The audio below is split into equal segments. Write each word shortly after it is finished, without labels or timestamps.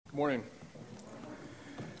Good morning.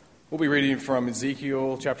 We'll be reading from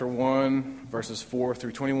Ezekiel chapter 1, verses 4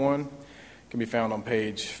 through 21. It can be found on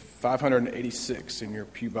page 586 in your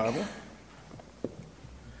Pew Bible.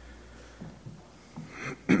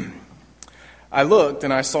 I looked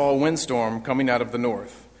and I saw a windstorm coming out of the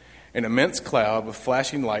north, an immense cloud with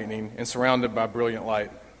flashing lightning and surrounded by brilliant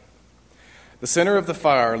light. The center of the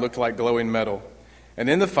fire looked like glowing metal, and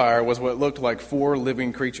in the fire was what looked like 4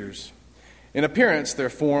 living creatures. In appearance, their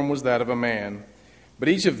form was that of a man, but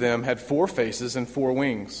each of them had 4 faces and 4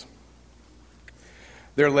 wings.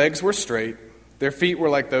 Their legs were straight, their feet were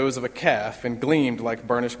like those of a calf and gleamed like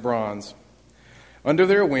burnished bronze. Under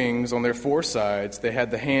their wings, on their 4 sides, they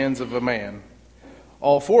had the hands of a man.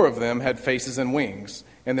 All 4 of them had faces and wings,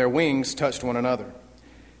 and their wings touched one another.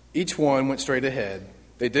 Each one went straight ahead.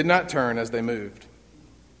 They did not turn as they moved.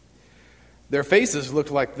 Their faces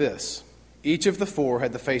looked like this. Each of the 4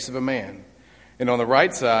 had the face of a man. And on the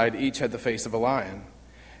right side, each had the face of a lion.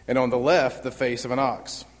 And on the left, the face of an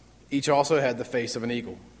ox. Each also had the face of an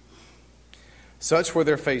eagle. Such were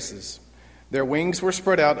their faces. Their wings were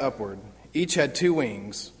spread out upward. Each had 2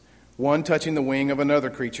 wings, one touching the wing of another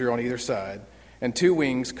creature on either side, and 2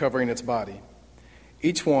 wings covering its body.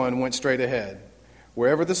 Each one went straight ahead.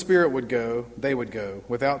 Wherever the Spirit would go, they would go,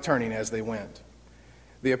 without turning as they went.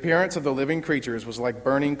 The appearance of the living creatures was like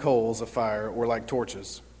burning coals of fire or like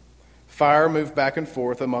torches. Fire moved back and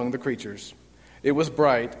forth among the creatures. It was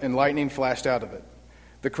bright, and lightning flashed out of it.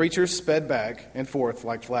 The creatures sped back and forth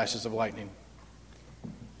like flashes of lightning.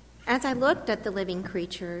 As I looked at the living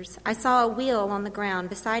creatures, I saw a wheel on the ground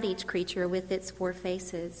beside each creature with its 4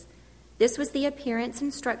 faces. This was the appearance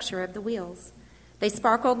and structure of the wheels. They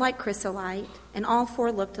sparkled like chrysolite, and all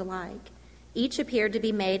 4 looked alike. Each appeared to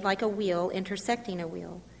be made like a wheel intersecting a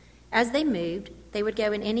wheel. As they moved, they would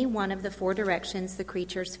go in any one of the 4 directions the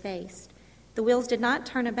creatures faced. The wheels did not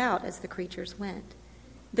turn about as the creatures went.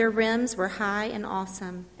 Their rims were high and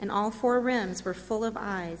awesome, and all 4 rims were full of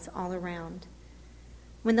eyes all around.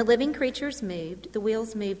 When the living creatures moved, the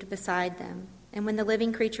wheels moved beside them, and when the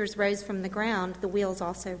living creatures rose from the ground, the wheels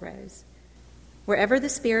also rose. Wherever the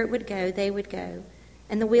Spirit would go, they would go,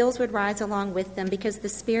 and the wheels would rise along with them, because the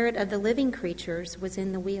spirit of the living creatures was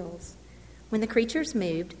in the wheels. When the creatures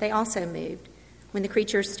moved, they also moved. When the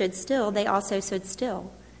creatures stood still, they also stood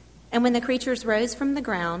still. And when the creatures rose from the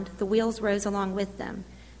ground, the wheels rose along with them,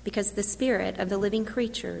 because the spirit of the living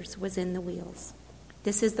creatures was in the wheels.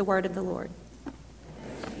 This is the word of the Lord.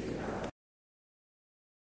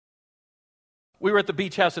 We were at the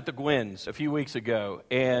beach house at the Gwynns a few weeks ago,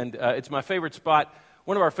 and it's my favorite spot.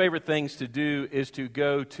 One of our favorite things to do is to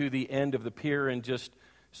go to the end of the pier and just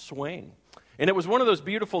swing. And it was one of those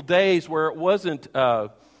beautiful days where it wasn't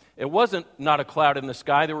not a cloud in the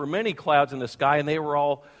sky. There were many clouds in the sky, and they were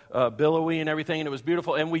all billowy and everything, and it was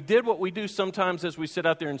beautiful. And we did what we do sometimes as we sit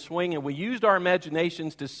out there and swing, and we used our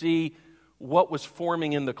imaginations to see what was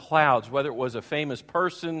forming in the clouds, whether it was a famous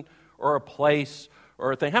person or a place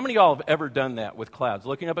or a thing. How many of y'all have ever done that with clouds?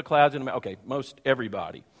 Looking up at clouds, and okay, most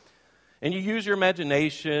everybody. And you use your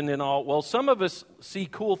imagination and all. Well, some of us see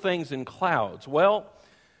cool things in clouds. Well,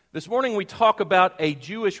 this morning we talk about a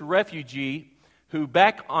Jewish refugee who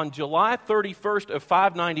back on July 31st of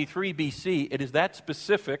 593 BC, it is that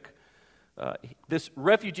specific, this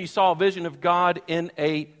refugee saw a vision of God in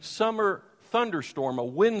a summer thunderstorm, a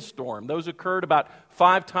windstorm. Those occurred about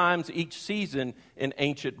 5 times each season in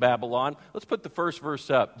ancient Babylon. Let's put the first verse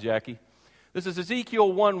up, Jackie. This is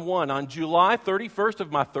Ezekiel 1:1. On July 31st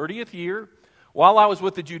of my 30th year, while I was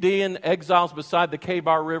with the Judean exiles beside the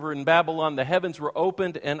Kebar River in Babylon, the heavens were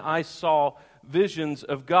opened and I saw visions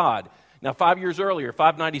of God. Now, 5 years earlier,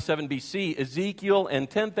 597 BC, Ezekiel and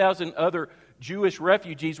 10,000 other Jewish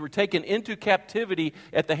refugees were taken into captivity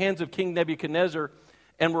at the hands of King Nebuchadnezzar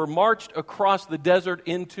and were marched across the desert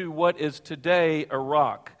into what is today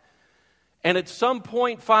Iraq. And at some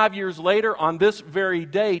point 5 years later, on this very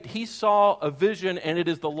date, he saw a vision, and it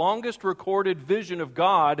is the longest recorded vision of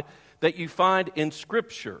God that you find in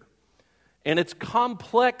Scripture. And it's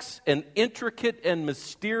complex and intricate and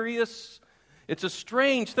mysterious. It's a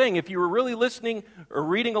strange thing. If you were really listening or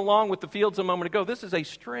reading along with the fields a moment ago, this is a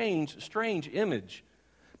strange, strange image.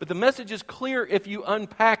 But the message is clear if you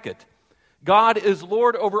unpack it. God is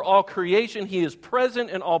Lord over all creation. He is present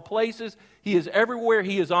in all places. He is everywhere.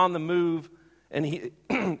 He is on the move. And he,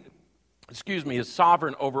 is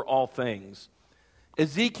sovereign over all things.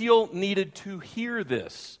 Ezekiel needed to hear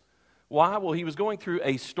this. Why? Well, he was going through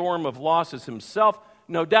a storm of losses himself.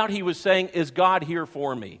 No doubt he was saying, is God here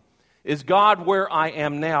for me? Is God where I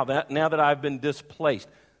am now that I've been displaced?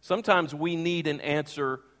 Sometimes we need an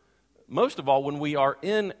answer, most of all, when we are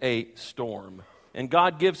in a storm. And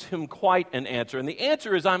God gives him quite an answer. And the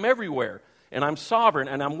answer is, I'm everywhere, and I'm sovereign,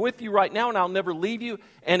 and I'm with you right now, and I'll never leave you.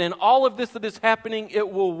 And in all of this that is happening, it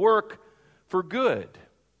will work for good.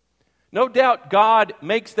 No doubt God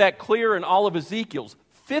makes that clear in all of Ezekiel's.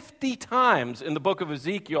 50 times in the book of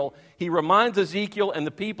Ezekiel, he reminds Ezekiel and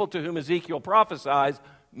the people to whom Ezekiel prophesies,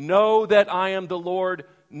 know that I am the Lord,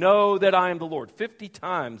 know that I am the Lord. 50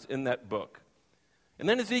 times in that book. And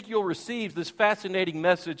then Ezekiel receives this fascinating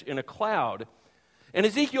message in a cloud. And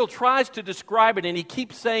Ezekiel tries to describe it, and he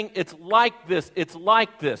keeps saying, it's like this, it's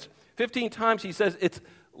like this. 15 times he says, it's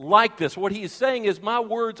like this. What he is saying is, my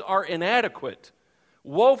words are inadequate,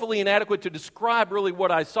 woefully inadequate to describe really what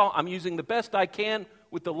I saw. I'm using the best I can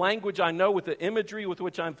with the language I know, with the imagery with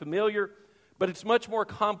which I'm familiar, but it's much more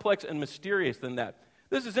complex and mysterious than that.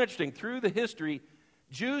 This is interesting. Through the history,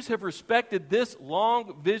 Jews have respected this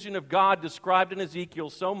long vision of God described in Ezekiel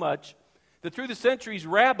so much that through the centuries,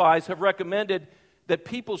 rabbis have recommended that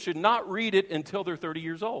people should not read it until they're 30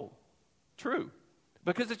 years old. True.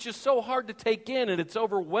 Because it's just so hard to take in, and it's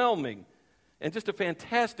overwhelming. And just a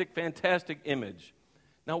fantastic, fantastic image.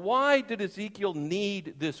 Now, why did Ezekiel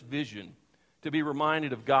need this vision to be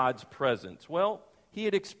reminded of God's presence? Well, he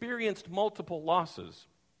had experienced multiple losses.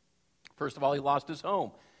 First of all, he lost his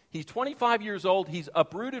home. He's 25 years old. He's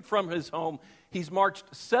uprooted from his home. He's marched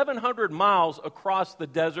 700 miles across the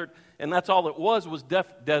desert, and that's all it was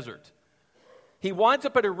desert. He winds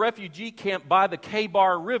up at a refugee camp by the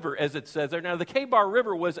Kebar River, as it says there. Now, the Kebar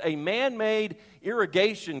River was a man-made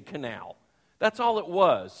irrigation canal. That's all it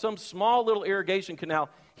was, some small little irrigation canal.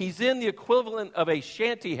 He's in the equivalent of a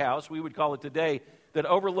shanty house, we would call it today, that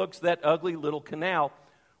overlooks that ugly little canal.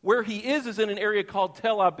 Where he is in an area called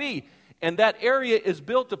Tel Aviv, and that area is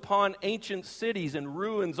built upon ancient cities and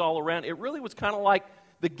ruins all around. It really was kind of like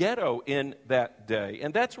the ghetto in that day,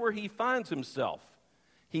 and that's where he finds himself.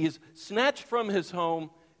 He is snatched from his home,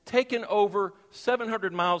 taken over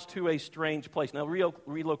 700 miles to a strange place. Now,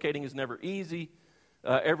 relocating is never easy.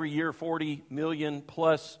 Every year, 40 million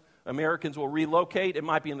plus Americans will relocate. It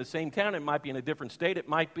might be in the same town. It might be in a different state. It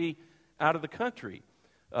might be out of the country.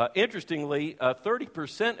 Interestingly,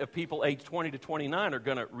 30% of people aged 20 to 29 are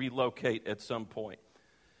going to relocate at some point.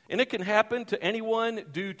 And it can happen to anyone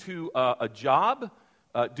due to a job,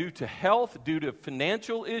 due to health, due to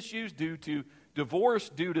financial issues, due to divorce,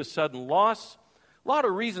 due to sudden loss. A lot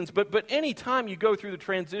of reasons, but any time you go through the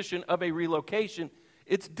transition of a relocation,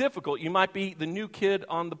 it's difficult. You might be the new kid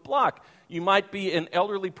on the block. You might be an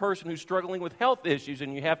elderly person who's struggling with health issues,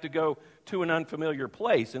 and you have to go to an unfamiliar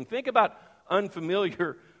place. And think about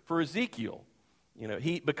unfamiliar for Ezekiel. You know,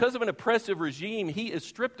 because of an oppressive regime, he is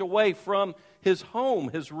stripped away from his home,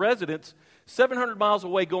 his residence, 700 miles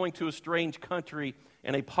away, going to a strange country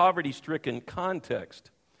and a poverty-stricken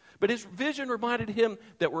context. But his vision reminded him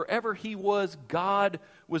that wherever he was, God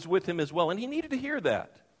was with him as well. And he needed to hear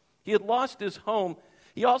that. He had lost his home.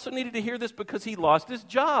 He also needed to hear this because he lost his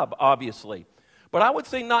job, obviously. But I would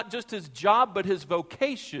say not just his job, but his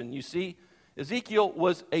vocation. You see, Ezekiel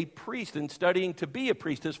was a priest and studying to be a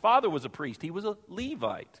priest. His father was a priest. He was a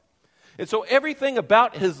Levite. And so everything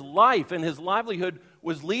about his life and his livelihood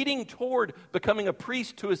was leading toward becoming a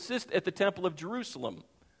priest to assist at the Temple of Jerusalem.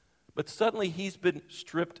 But suddenly he's been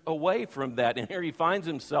stripped away from that. And here he finds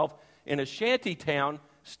himself in a shanty town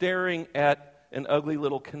staring at an ugly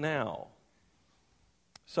little canal.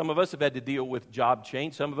 Some of us have had to deal with job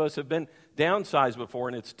change. Some of us have been downsized before,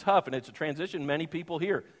 and it's tough, and it's a transition. Many people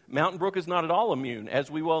here. Mountain Brook is not at all immune, as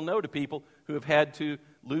we well know, to people who have had to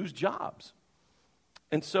lose jobs.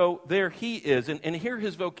 And so there he is, and here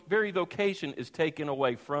his very vocation is taken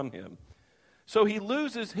away from him. So he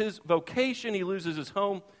loses his vocation, he loses his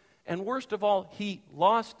home, and worst of all, he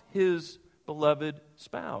lost his beloved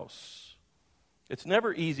spouse. It's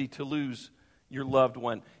never easy to lose your loved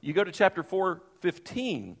one. You go to chapter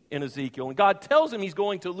 4:15 in Ezekiel, and God tells him he's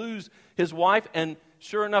going to lose his wife, and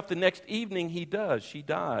sure enough, the next evening he does. She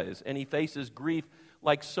dies, and he faces grief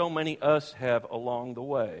like so many us have along the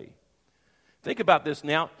way. Think about this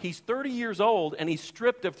now. He's 30 years old, and he's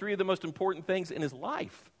stripped of three of the most important things in his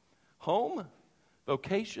life: home,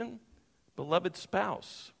 vocation, beloved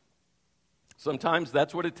spouse. Sometimes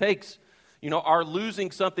that's what it takes. You know, our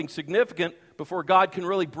losing something significant before God can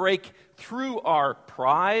really break through our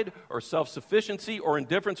pride or self-sufficiency or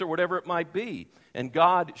indifference or whatever it might be. And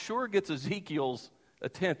God sure gets Ezekiel's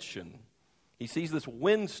attention. He sees this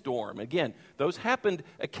windstorm. Again, those happened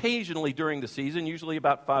occasionally during the season, usually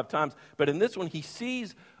about 5 times. But in this one, he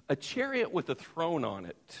sees a chariot with a throne on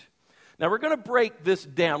it. Now, we're going to break this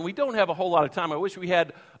down. We don't have a whole lot of time. I wish we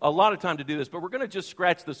had a lot of time to do this, but we're going to just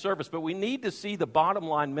scratch the surface. But we need to see the bottom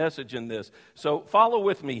line message in this. So follow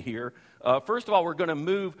with me here. First of all, we're going to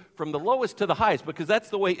move from the lowest to the highest, because that's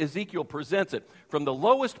the way Ezekiel presents it. From the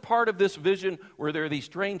lowest part of this vision, where there are these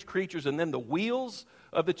strange creatures, and then the wheels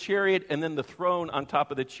of the chariot, and then the throne on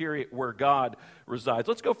top of the chariot where God resides.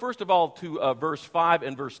 Let's go first of all to verse 5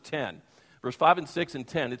 and verse 10. Verse 5 and 6 and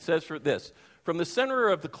 10. It says for this: "From the center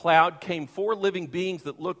of the cloud came 4 living beings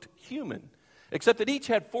that looked human, except that each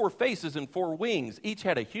had 4 faces and 4 wings. Each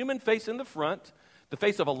had a human face in the front, the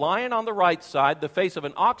face of a lion on the right side, the face of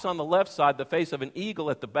an ox on the left side, the face of an eagle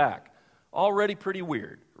at the back." Already pretty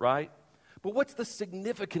weird, right? But what's the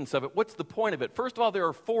significance of it? What's the point of it? First of all, there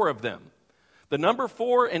are 4 of them. The number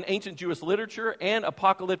 4 in ancient Jewish literature and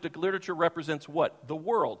apocalyptic literature represents what? The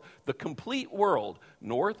world, the complete world,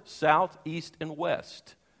 north, south, east, and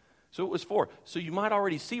west. So it was 4. So you might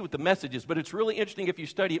already see what the message is, but it's really interesting if you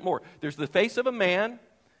study it more. There's the face of a man,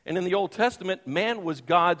 and in the Old Testament, man was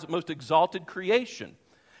God's most exalted creation.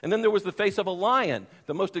 And then there was the face of a lion,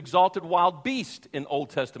 the most exalted wild beast in Old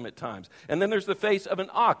Testament times. And then there's the face of an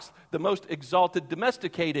ox, the most exalted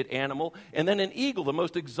domesticated animal. And then an eagle, the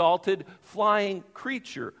most exalted flying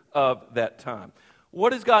creature of that time.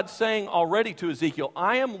 What is God saying already to Ezekiel?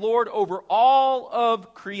 I am Lord over all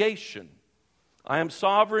of creation. I am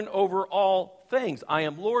sovereign over all things. I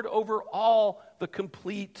am Lord over all the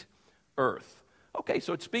complete earth. Okay,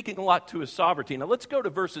 so it's speaking a lot to his sovereignty. Now let's go to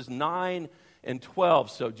verses 9 and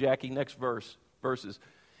 12. So, Jackie, next verses.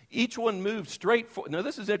 Each one moved straight forward. Now,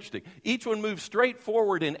 this is interesting. Each one moved straight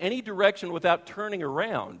forward in any direction without turning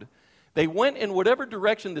around. They went in whatever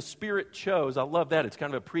direction the Spirit chose. I love that. It's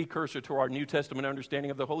kind of a precursor to our New Testament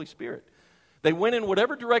understanding of the Holy Spirit. They went in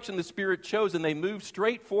whatever direction the Spirit chose, and they moved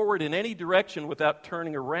straight forward in any direction without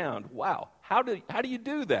turning around. Wow. How do you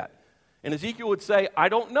do that? And Ezekiel would say, I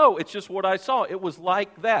don't know. It's just what I saw. It was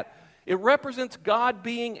like that. It represents God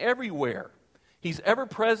being everywhere. He's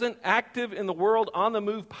ever-present, active in the world, on the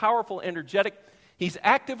move, powerful, energetic. He's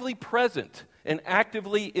actively present and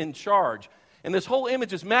actively in charge. And this whole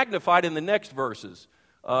image is magnified in the next verses.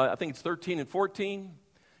 I think it's 13 and 14.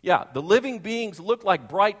 Yeah, the living beings looked like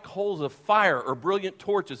bright coals of fire or brilliant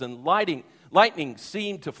torches, and lightning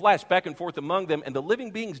seemed to flash back and forth among them, and the living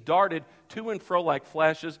beings darted to and fro like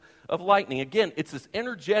flashes of lightning. Again, it's this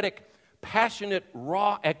energetic, passionate,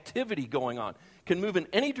 raw activity going on. Can move in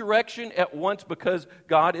any direction at once because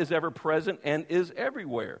God is ever present and is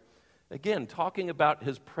everywhere. Again, talking about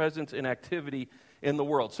his presence and activity in the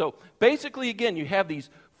world. So basically, again, you have these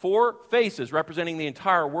 4 faces representing the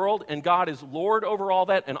entire world, and God is Lord over all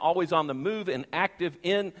that and always on the move and active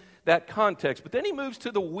in that context. But then he moves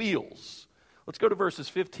to the wheels. Let's go to verses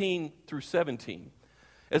 15 through 17.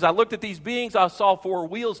 As I looked at these beings, I saw 4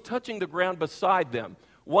 wheels touching the ground beside them,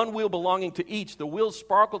 one wheel belonging to each. The wheels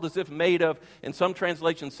sparkled as if made of, and some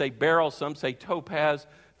translations say beryl, some say topaz.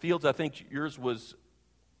 Fields, I think yours was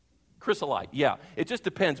chrysolite. Yeah, it just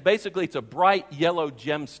depends. Basically, it's a bright yellow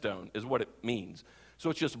gemstone is what it means. So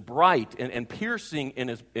it's just bright and piercing in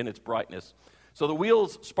its brightness. So the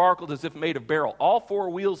wheels sparkled as if made of beryl. All 4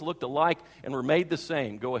 wheels looked alike and were made the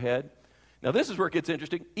same. Go ahead. Now this is where it gets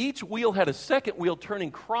interesting. Each wheel had a second wheel turning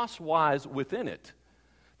crosswise within it.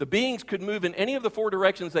 The beings could move in any of the 4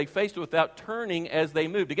 directions they faced without turning as they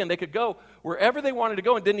moved. Again, they could go wherever they wanted to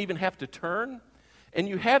go and didn't even have to turn. And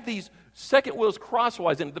you have these second wheels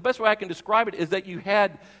crosswise. And the best way I can describe it is that you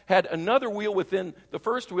had another wheel within the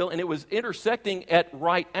first wheel, and it was intersecting at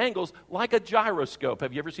right angles like a gyroscope.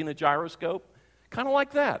 Have you ever seen a gyroscope? Kind of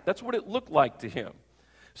like that. That's what it looked like to him.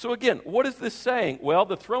 So again, what is this saying? Well,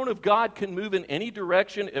 the throne of God can move in any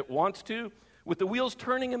direction it wants to, with the wheels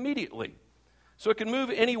turning immediately. So it can move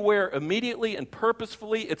anywhere immediately and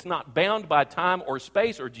purposefully. It's not bound by time or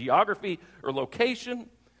space or geography or location.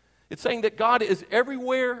 It's saying that God is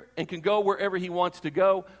everywhere and can go wherever he wants to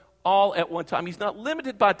go all at one time. He's not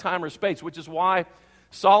limited by time or space, which is why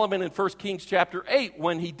Solomon in 1 Kings chapter 8,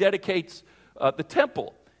 when he dedicates the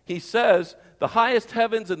temple, he says, "The highest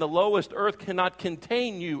heavens and the lowest earth cannot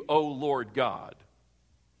contain you, O Lord God."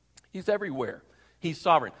 He's everywhere. He's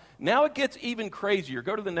sovereign. Now it gets even crazier.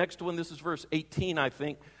 Go to the next one. This is verse 18, I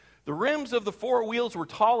think. The rims of the 4 wheels were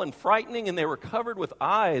tall and frightening, and they were covered with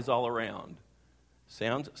eyes all around.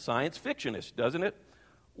 Sounds science fictionish, doesn't it?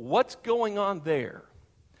 What's going on there?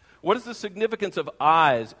 What is the significance of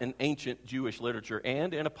eyes in ancient Jewish literature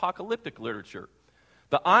and in apocalyptic literature?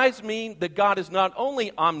 The eyes mean that God is not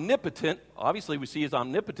only omnipotent, obviously we see his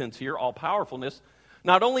omnipotence here, all-powerfulness.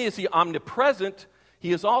 Not only is he omnipresent,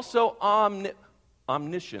 he is also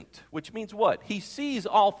omniscient, which means what? He sees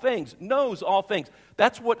all things, knows all things.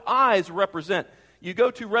 That's what eyes represent. You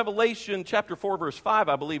go to Revelation chapter 4, verse 5,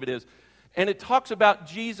 I believe it is, and it talks about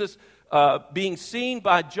Jesus being seen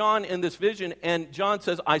by John in this vision, and John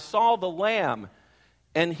says, I saw the Lamb,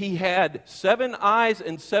 and he had 7 eyes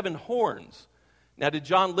and 7 horns. Now, did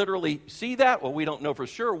John literally see that? Well, we don't know for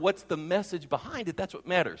sure. What's the message behind it? That's what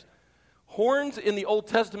matters. Horns in the Old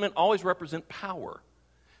Testament always represent power.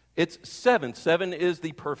 It's 7. 7 is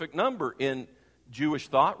the perfect number in Jewish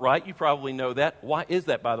thought, right? You probably know that. Why is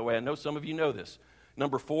that, by the way? I know some of you know this.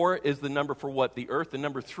 Number 4 is the number for what? The earth. And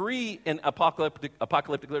number 3 in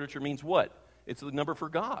apocalyptic literature means what? It's the number for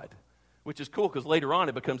God, which is cool because later on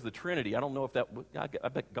it becomes the Trinity. I don't know if I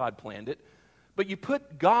bet God planned it. But you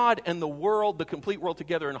put God and the world, the complete world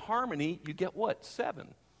together in harmony, you get what? 7.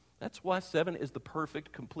 That's why 7 is the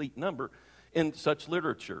perfect, complete number in such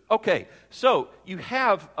literature. Okay, so you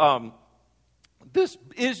have this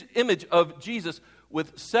image of Jesus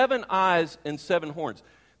with 7 eyes and 7 horns.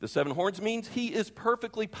 The 7 horns means he is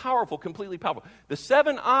perfectly powerful, completely powerful. The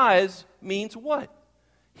 7 eyes means what?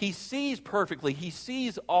 He sees perfectly. He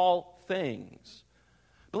sees all things.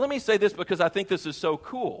 But let me say this because I think this is so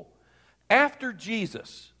cool. After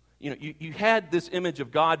Jesus, you had this image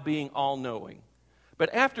of God being all-knowing.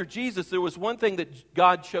 But after Jesus, there was one thing that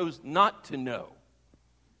God chose not to know.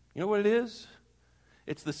 You know what it is?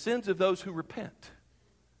 It's the sins of those who repent.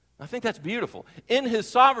 I think that's beautiful. In his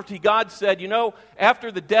sovereignty, God said, after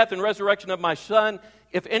the death and resurrection of my Son,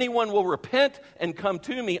 if anyone will repent and come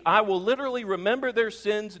to me, I will literally remember their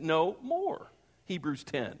sins no more. Hebrews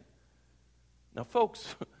 10. Now,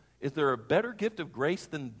 folks, is there a better gift of grace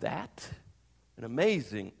than that? An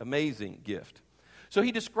amazing, amazing gift. So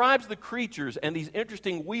he describes the creatures and these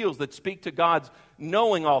interesting wheels that speak to God's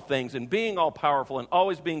knowing all things and being all powerful and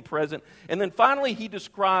always being present. And then finally he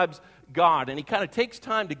describes God, and he kind of takes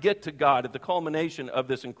time to get to God at the culmination of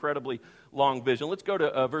this incredibly long vision. Let's go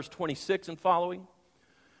to verse 26 and following.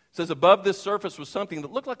 It says, above this surface was something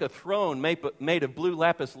that looked like a throne made of blue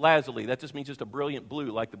lapis lazuli. That just means just a brilliant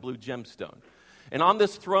blue, like the blue gemstone. And on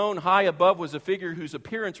this throne, high above, was a figure whose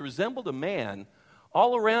appearance resembled a man.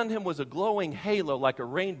 All around him was a glowing halo like a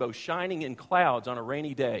rainbow shining in clouds on a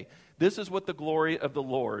rainy day. This is what the glory of the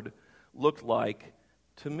Lord looked like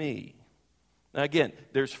to me. Now again,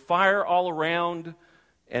 there's fire all around,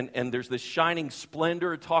 and there's this shining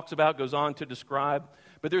splendor it talks about, goes on to describe.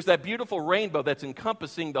 But there's that beautiful rainbow that's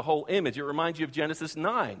encompassing the whole image. It reminds you of Genesis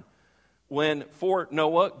 9, when for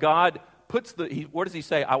Noah, God puts what does he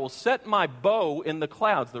say? I will set my bow in the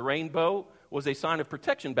clouds. The rainbow was a sign of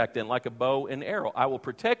protection back then, like a bow and arrow. I will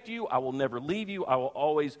protect you. I will never leave you. I will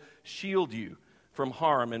always shield you from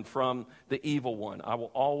harm and from the evil one. I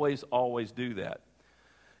will always, always do that.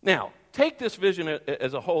 Now, take this vision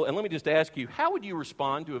as a whole, and let me just ask you, how would you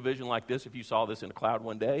respond to a vision like this if you saw this in a cloud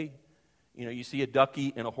one day? You see a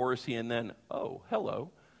ducky and a horsey, and then, oh,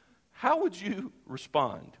 hello. How would you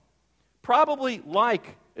respond? Probably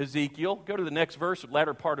like Ezekiel. Go to the next verse, the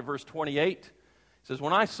latter part of verse 28. It says,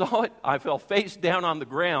 when I saw it, I fell face down on the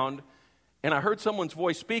ground, and I heard someone's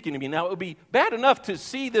voice speaking to me. Now, it would be bad enough to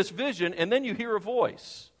see this vision, and then you hear a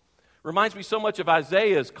voice. Reminds me so much of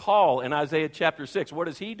Isaiah's call in Isaiah chapter 6. What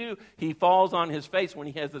does he do? He falls on his face when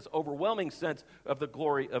he has this overwhelming sense of the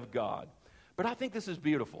glory of God. But I think this is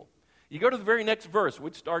beautiful. You go to the very next verse,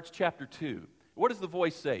 which starts chapter 2. What does the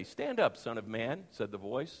voice say? Stand up, son of man, said the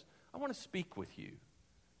voice. I want to speak with you.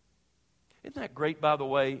 Isn't that great, by the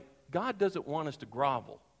way? God doesn't want us to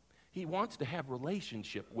grovel. He wants to have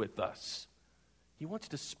relationship with us. He wants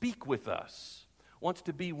to speak with us, wants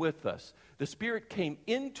to be with us. The Spirit came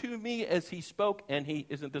into me as he spoke, and he,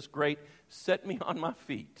 isn't this great, set me on my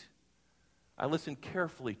feet. I listened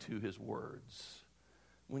carefully to his words.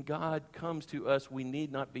 When God comes to us, we need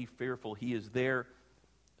not be fearful. He is there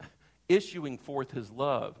issuing forth his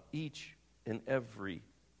love each and every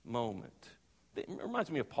moment. It reminds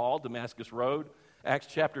me of Paul, Damascus Road, Acts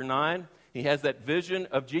chapter 9. He has that vision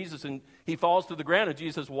of Jesus, and he falls to the ground, and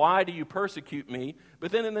Jesus says, why do you persecute me?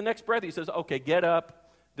 But then in the next breath, he says, okay, get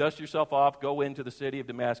up, dust yourself off, go into the city of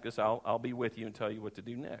Damascus. I'll be with you and tell you what to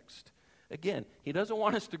do next. Again, he doesn't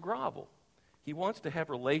want us to grovel. He wants to have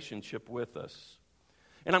relationship with us.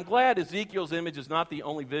 And I'm glad Ezekiel's image is not the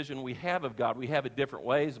only vision we have of God. We have it different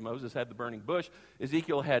ways. Moses had the burning bush.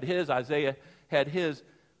 Ezekiel had his. Isaiah had his.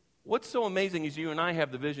 What's so amazing is you and I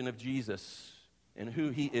have the vision of Jesus and who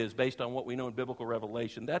he is based on what we know in biblical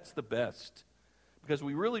revelation. That's the best, because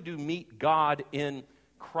we really do meet God in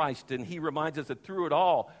Christ, and he reminds us that through it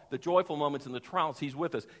all, the joyful moments and the trials, he's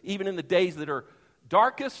with us, even in the days that are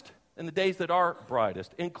darkest and the days that are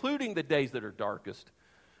brightest, including the days that are darkest.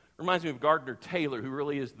 Reminds me of Gardner Taylor, who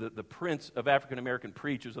really is the prince of African-American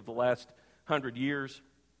preachers of the last 100 years.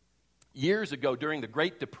 Years ago, during the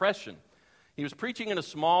Great Depression, he was preaching in a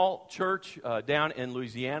small church down in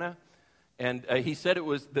Louisiana, and he said it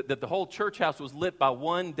was that the whole church house was lit by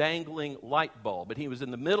one dangling light bulb. And he was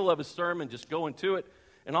in the middle of his sermon, just going to it,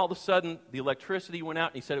 and all of a sudden, the electricity went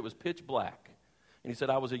out, and he said it was pitch black. And he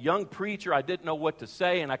said, I was a young preacher, I didn't know what to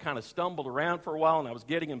say, and I kind of stumbled around for a while, and I was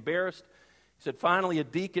getting embarrassed. He said, finally, a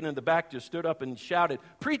deacon in the back just stood up and shouted,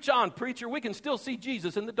 "Preach on, preacher, we can still see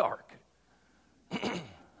Jesus in the dark."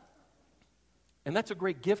 And that's a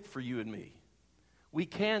great gift for you and me. We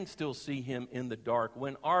can still see him in the dark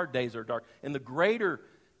when our days are dark. And the greater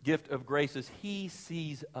gift of grace is he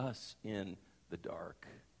sees us in the dark.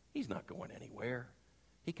 He's not going anywhere.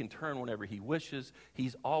 He can turn whenever he wishes.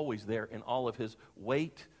 He's always there in all of his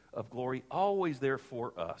weight of glory, always there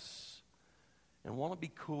for us. And won't it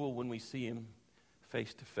be cool when we see him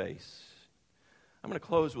face to face? I'm going to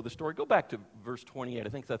close with a story. Go back to verse 28. I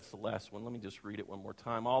think that's the last one. Let me just read it one more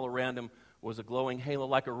time. All around him was a glowing halo,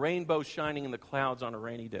 like a rainbow shining in the clouds on a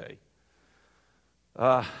rainy day.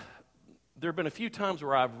 There have been a few times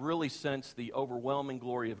where I've really sensed the overwhelming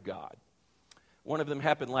glory of God. One of them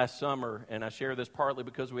happened last summer, and I share this partly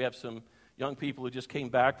because we have some young people who just came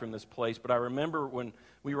back from this place. But I remember when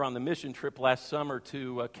we were on the mission trip last summer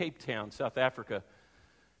to Cape Town, South Africa,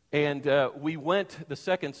 and we went the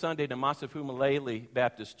second Sunday to Masafumalele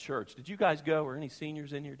Baptist Church. Did you guys go, or any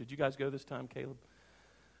seniors in here? Did you guys go this time, Caleb?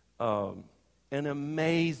 An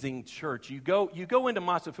amazing church. You go into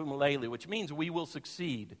Masafumalele, which means we will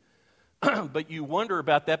succeed. But you wonder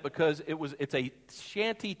about that because it's a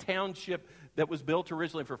shanty township that was built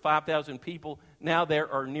originally for 5,000 people. Now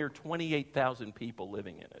there are near 28,000 people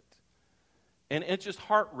living in it. And it's just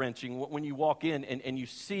heart-wrenching when you walk in and you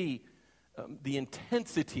see the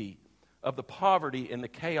intensity of the poverty and the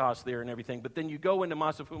chaos there and everything. But then you go into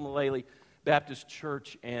Masafumalele Baptist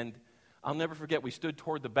Church, and I'll never forget, we stood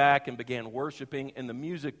toward the back and began worshiping, and the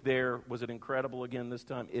music there, was it incredible again this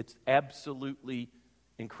time? It's absolutely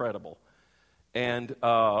incredible. And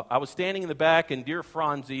I was standing in the back, and dear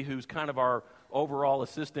Franzi, who's kind of our overall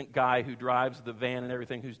assistant guy who drives the van and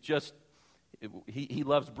everything, who's just, he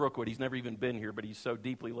loves Brookwood. He's never even been here, but he so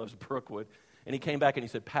deeply loves Brookwood. And he came back and he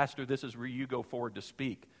said, "Pastor, this is where you go forward to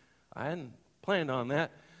speak." I hadn't planned on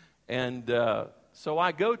that. And so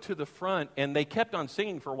I go to the front, and they kept on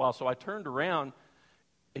singing for a while, so I turned around,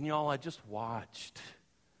 and y'all, I just watched.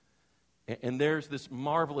 And there's this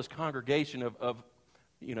marvelous congregation of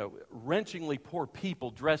wrenchingly poor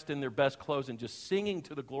people dressed in their best clothes and just singing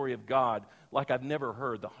to the glory of God like I've never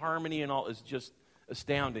heard. The harmony and all is just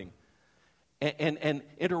astounding. And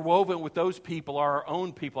interwoven with those people are our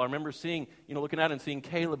own people. I remember seeing, looking out and seeing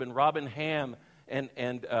Caleb and Robin Ham and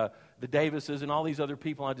the Davises and all these other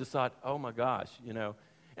people. And I just thought, oh my gosh, And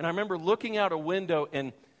I remember looking out a window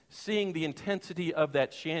and seeing the intensity of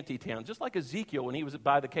that shanty town, just like Ezekiel when he was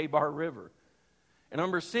by the K-Bar River. And I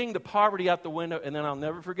remember seeing the poverty out the window, and then I'll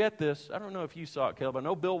never forget this. I don't know if you saw it, Caleb. I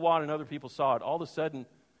know Bill Watt and other people saw it. All of a sudden,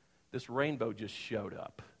 this rainbow just showed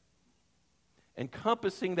up,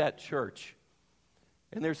 encompassing that church.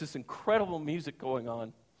 And there's this incredible music going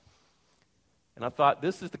on. And I thought,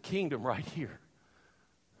 this is the kingdom right here.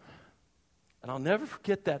 And I'll never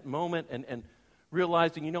forget that moment and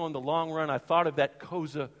realizing, in the long run, I thought of that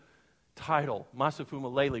Koza title,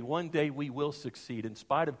 Masafumalele. One day we will succeed in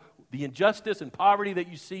spite of the injustice and poverty that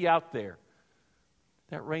you see out there.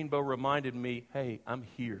 That rainbow reminded me, hey, I'm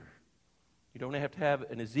here. You don't have to have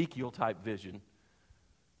an Ezekiel-type vision,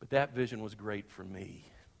 but that vision was great for me.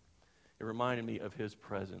 It reminded me of his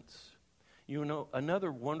presence.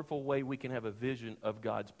 Another wonderful way we can have a vision of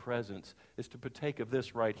God's presence is to partake of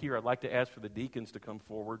this right here. I'd like to ask for the deacons to come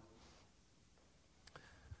forward.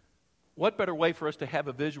 What better way for us to have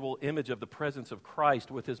a visual image of the presence of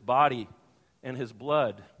Christ with his body and his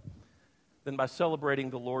blood than by celebrating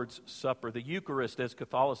the Lord's Supper? The Eucharist, as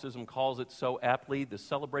Catholicism calls it so aptly, the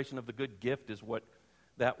celebration of the good gift is what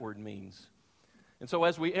that word means. And so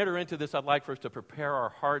as we enter into this, I'd like for us to prepare our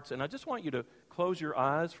hearts. And I just want you to close your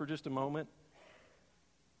eyes for just a moment.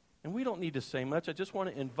 And we don't need to say much. I just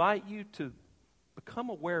want to invite you to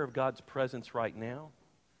become aware of God's presence right now.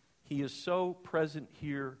 He is so present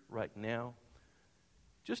here right now.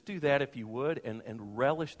 Just do that if you would, and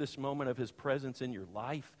relish this moment of his presence in your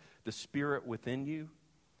life, the Spirit within you.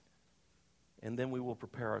 And then we will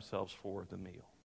prepare ourselves for the meal.